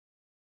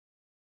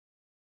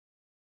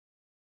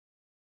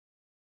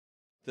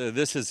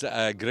This is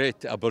a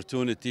great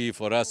opportunity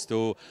for us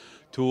to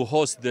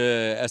host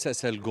the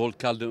SSL Gold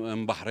Cup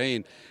in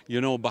Bahrain.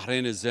 You know,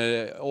 Bahrain is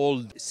an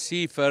old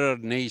seafarer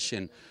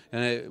nation.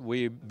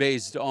 We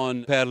based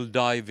on pearl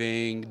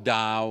diving,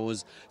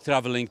 dhows,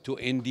 traveling to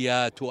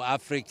India, to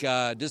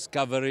Africa,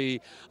 discovery,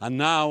 and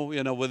now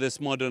with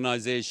this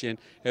modernization,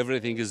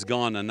 everything is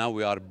gone, and now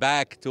we are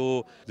back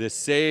to the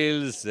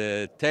sails,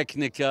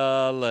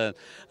 technical,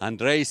 and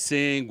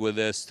racing with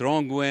a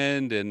strong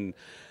wind and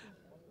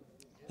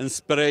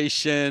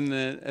inspiration.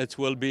 It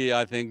will be,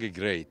 I think,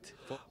 great.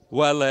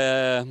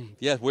 Well,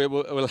 yes,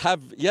 we'll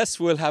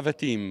have a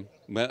team.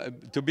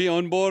 To be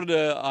on board,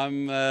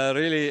 I'm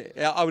really,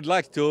 yeah, I would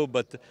like to,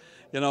 but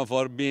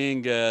for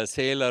being a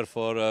sailor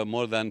for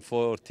more than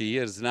 40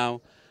 years now,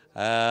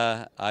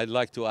 I'd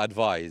like to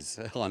advise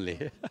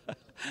only.